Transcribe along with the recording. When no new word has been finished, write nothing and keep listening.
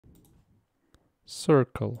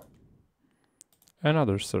circle,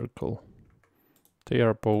 another circle. They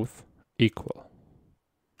are both equal.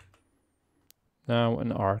 Now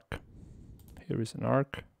an arc. Here is an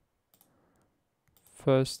arc.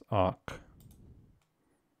 First arc.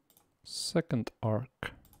 Second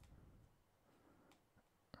arc.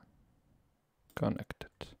 Connected.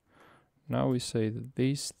 Now we say that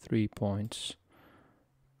these 3 points,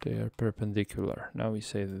 they are perpendicular. Now we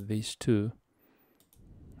say that these two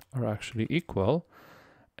are actually equal.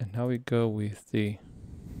 And now we go with the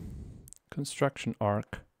construction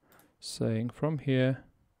arc, saying from here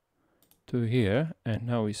to here. And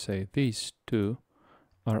now we say these two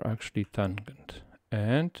are actually tangent.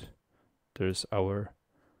 And there's our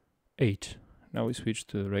 8. Now we switch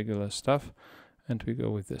to regular stuff and we go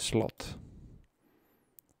with the slot.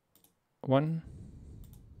 1.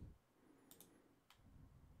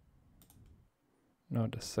 Now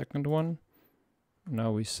the second one.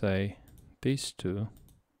 Now we say these two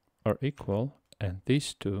are equal and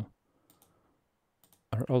these two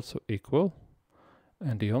are also equal.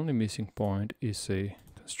 And the only missing point is a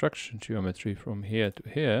construction geometry from here to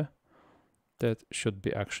here that should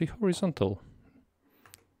be actually horizontal.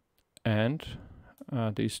 And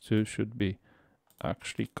these two should be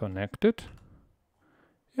actually connected.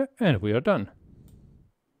 Yeah, and we are done.